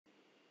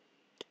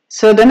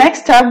So the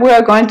next tab we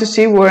are going to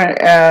see were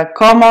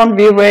common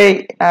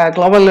V-Ray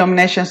global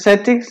illumination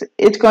settings.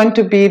 It's going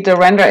to be the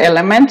render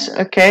elements,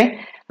 okay?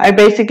 I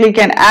basically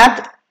can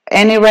add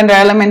any render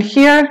element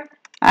here,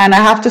 and I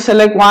have to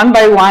select one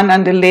by one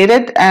and delete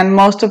it, and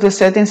most of the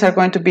settings are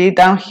going to be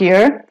down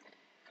here.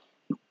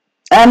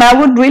 And I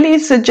would really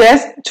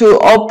suggest to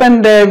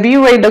open the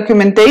V-Ray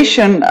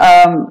documentation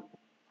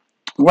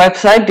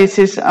website. This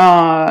is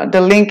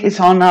the link is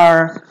on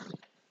our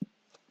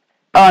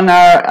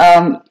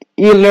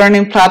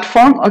e-learning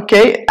platform,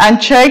 okay,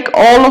 and check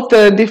all of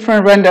the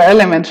different render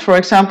elements. For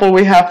example,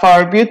 we have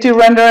our beauty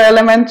render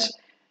elements,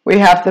 we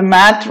have the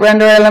matte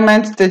render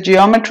elements, the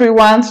geometry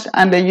ones,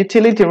 and the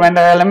utility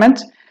render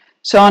elements.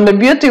 So on the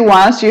beauty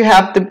ones, you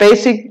have the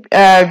basic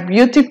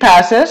beauty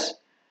passes.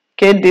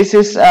 Okay, this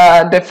is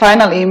the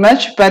final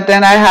image, but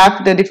then I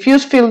have the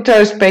diffuse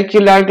filter,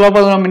 specular,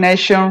 global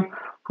illumination,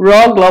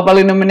 raw global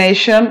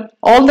illumination,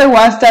 all the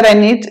ones that I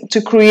need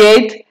to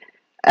create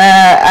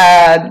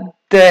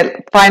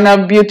the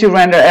final beauty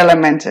render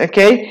element,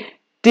 okay?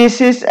 This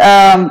is,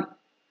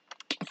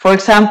 for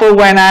example,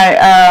 when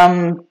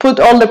I put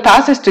all the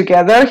passes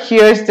together,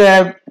 here's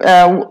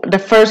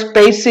the first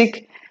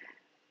basic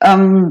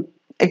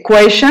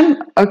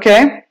equation,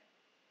 okay?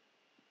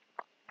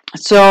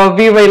 So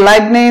V-Ray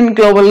lightning,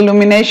 global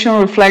illumination,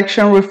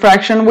 reflection,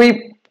 refraction,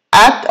 we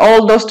add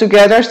all those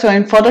together. So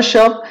in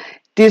Photoshop,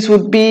 this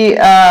would be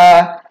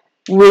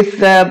with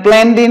the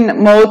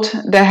blending mode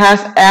that has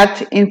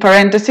add in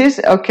parentheses,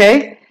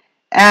 okay?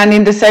 And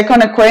in the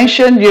second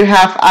equation, you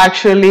have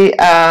actually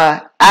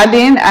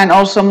adding and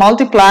also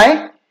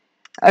multiply,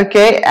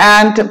 okay?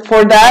 And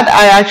for that,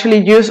 I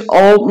actually use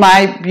all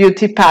my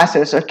beauty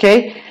passes,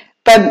 okay?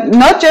 But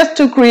not just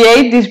to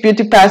create these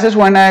beauty passes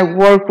when I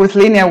work with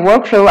linear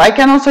workflow, I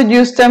can also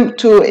use them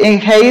to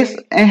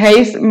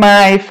enhance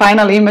my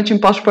final image in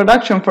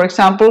post-production. For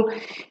example,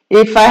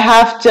 if I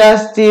have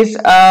just this,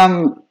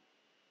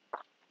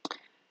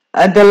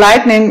 the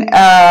lightning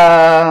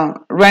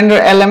render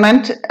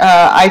element,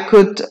 I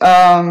could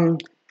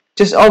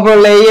just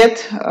overlay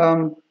it.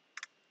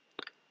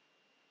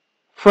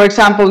 For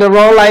example, the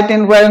raw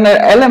lightning render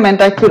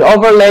element, I could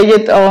overlay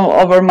it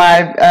over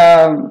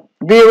my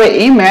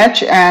V-Ray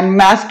image and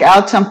mask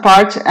out some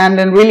parts and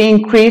then really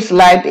increase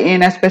light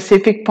in a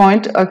specific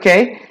point,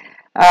 okay?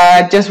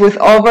 Just with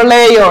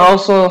overlay or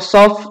also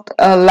soft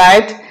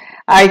light,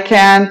 I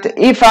can't,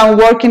 if I'm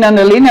working on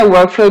the linear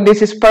workflow,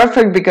 this is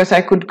perfect because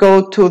I could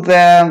go to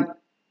the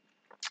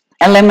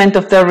element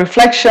of the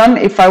reflection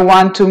if I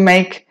want to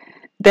make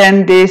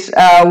then this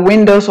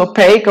windows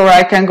opaque, or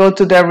I can go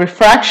to the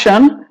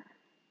refraction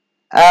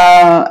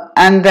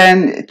and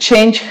then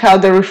change how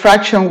the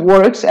refraction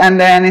works, and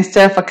then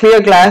instead of a clear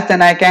glass,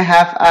 then I can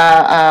have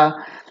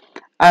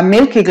a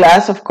milky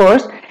glass, of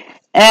course.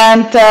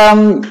 And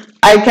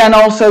I can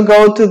also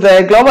go to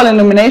the global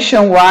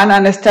illumination one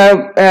and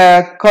start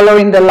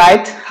coloring the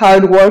light, how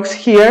it works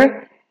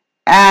here.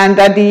 And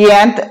at the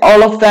end,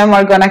 all of them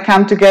are going to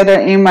come together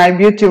in my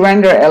beauty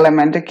render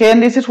element, okay?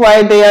 And this is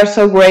why they are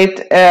so great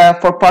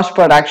for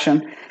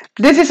post-production.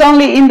 This is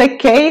only in the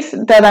case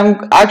that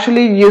I'm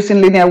actually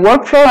using linear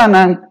workflow and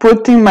I'm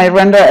putting my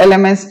render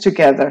elements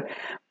together.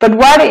 But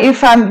what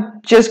if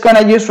I'm just going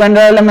to use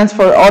render elements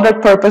for other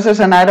purposes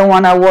and I don't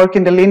want to work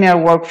in the linear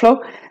workflow?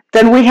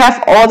 Then we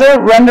have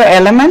other render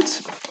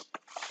elements.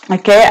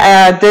 Okay,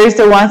 there is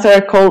the ones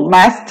that are called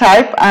mask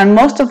type, and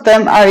most of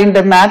them are in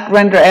the matte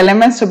render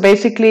elements. So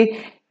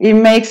basically, it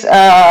makes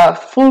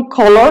full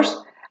colors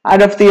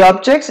out of the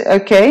objects.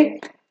 Okay.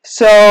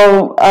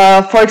 So,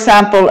 for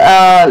example,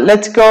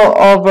 let's go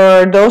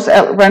over those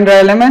render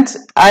elements.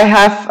 I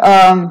have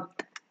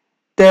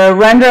the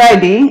render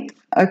ID,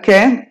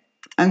 okay?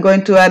 I'm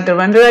going to add the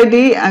render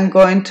ID. I'm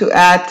going to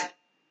add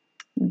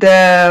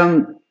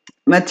the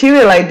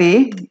material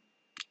ID,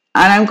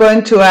 and I'm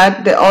going to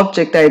add the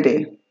object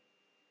ID.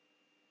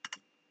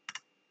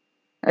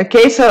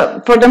 Okay,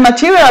 so for the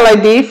material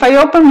ID, if I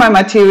open my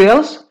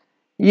materials,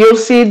 you'll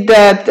see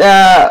that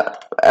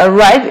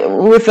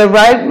with the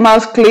right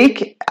mouse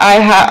click, I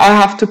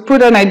have to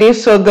put an ID.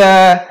 So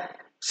the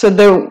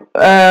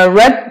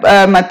red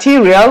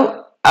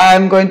material,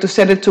 I'm going to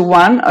set it to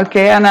 1,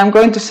 okay, and I'm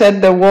going to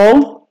set the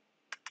wall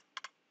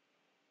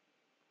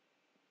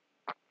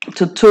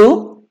to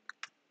 2,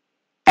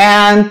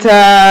 and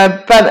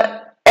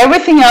but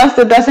everything else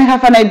that doesn't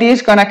have an ID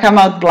is going to come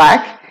out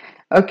black.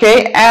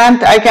 Okay,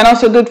 and I can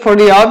also do it for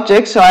the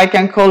object, so I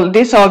can call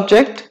this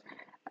object,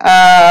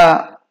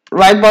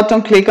 right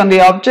button click on the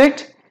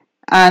object,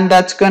 and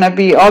that's going to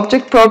be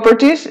object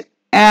properties,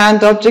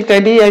 and object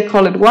ID, I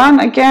call it 1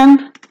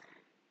 again,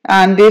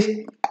 and this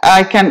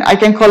I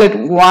can call it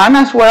 1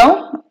 as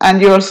well, and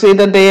you'll see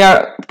that they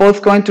are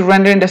both going to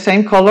render in the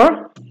same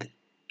color.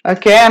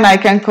 Okay, and I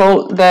can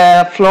call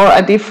the floor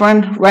a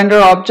different render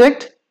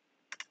object,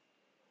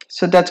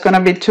 so that's going to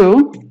be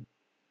 2.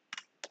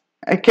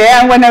 Okay,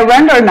 and when I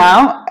render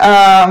now,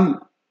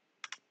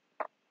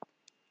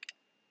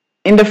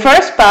 in the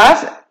first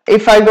pass,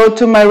 if I go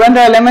to my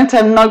render elements,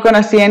 I'm not going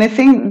to see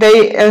anything.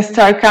 They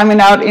start coming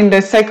out in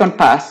the second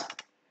pass.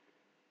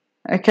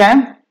 Okay.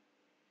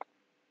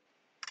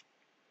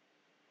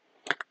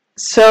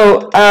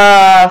 So,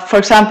 for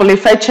example,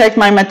 if I check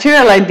my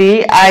material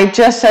ID, I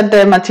just set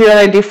the material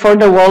ID for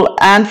the wall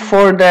and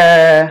for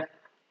the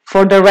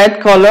red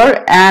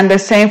color, and the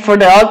same for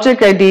the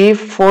object ID.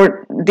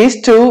 For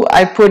these two,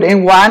 I put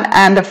in one,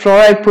 and the floor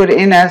I put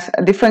in as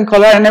a different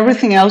color, and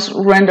everything else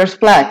renders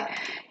black.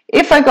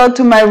 If I go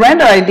to my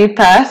render ID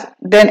path,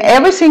 then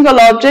every single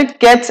object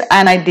gets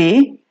an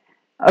ID.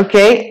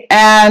 Okay,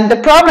 and the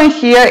problem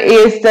here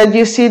is that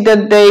you see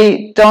that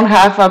they don't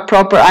have a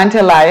proper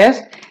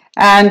anti-alias.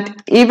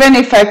 And even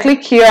if I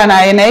click here and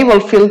I enable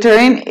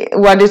filtering,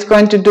 what it's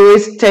going to do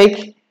is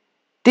take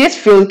this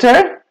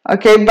filter,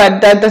 okay,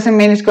 but that doesn't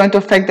mean it's going to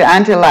affect the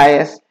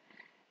anti-alias.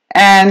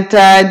 And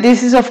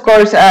this is, of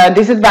course, a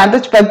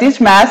disadvantage, but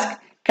this mask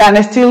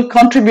can still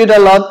contribute a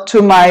lot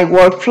to my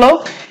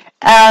workflow.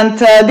 And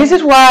this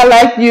is why I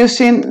like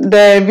using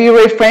the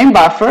V-Ray frame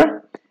buffer.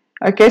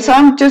 Okay, so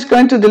I'm just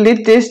going to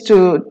delete this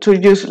to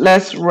use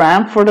less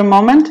RAM for the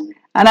moment.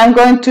 And I'm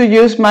going to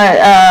use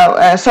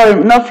my,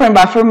 sorry, not frame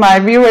buffer, my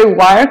V-Ray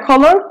wire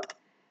color.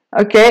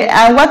 Okay,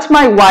 and what's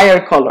my wire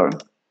color?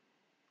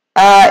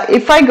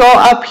 If I go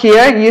up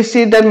here, you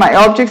see that my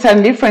objects are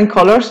in different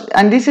colors,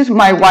 and this is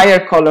my wire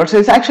color. So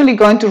it's actually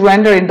going to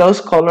render in those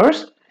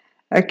colors.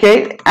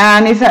 Okay,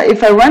 and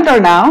if I render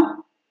now,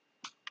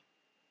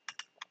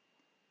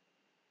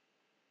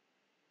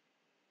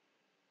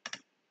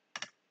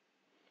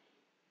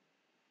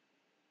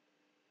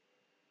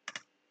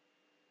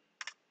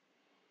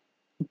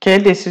 okay,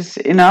 this is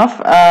enough.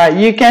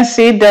 You can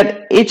see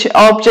that each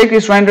object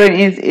is rendering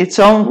its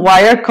own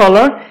wire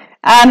color,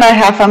 and I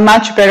have a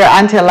much better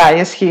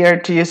anti-alias here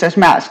to use as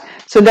mask.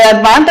 So the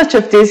advantage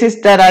of this is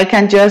that I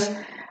can just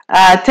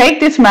take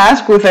this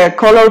mask with a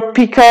color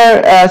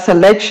picker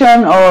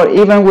selection, or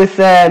even with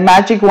a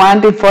magic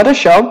wand in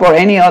Photoshop or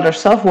any other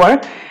software,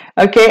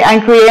 okay,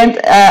 and create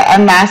a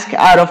mask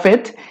out of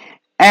it.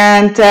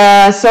 And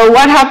so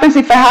what happens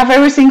if I have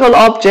every single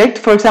object?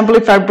 For example,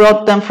 if I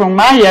brought them from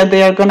Maya,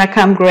 they are going to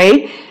come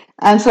gray.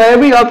 And so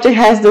every object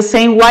has the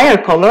same wire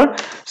color.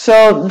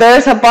 So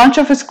there's a bunch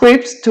of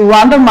scripts to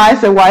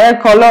randomize the wire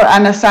color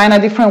and assign a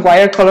different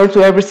wire color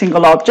to every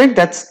single object.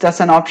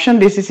 That's an option.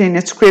 This is in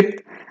a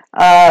script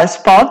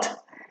spot.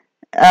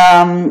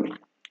 Those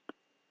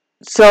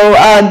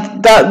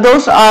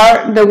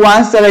are the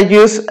ones that I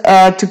use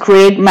to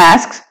create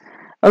masks.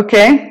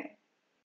 Okay.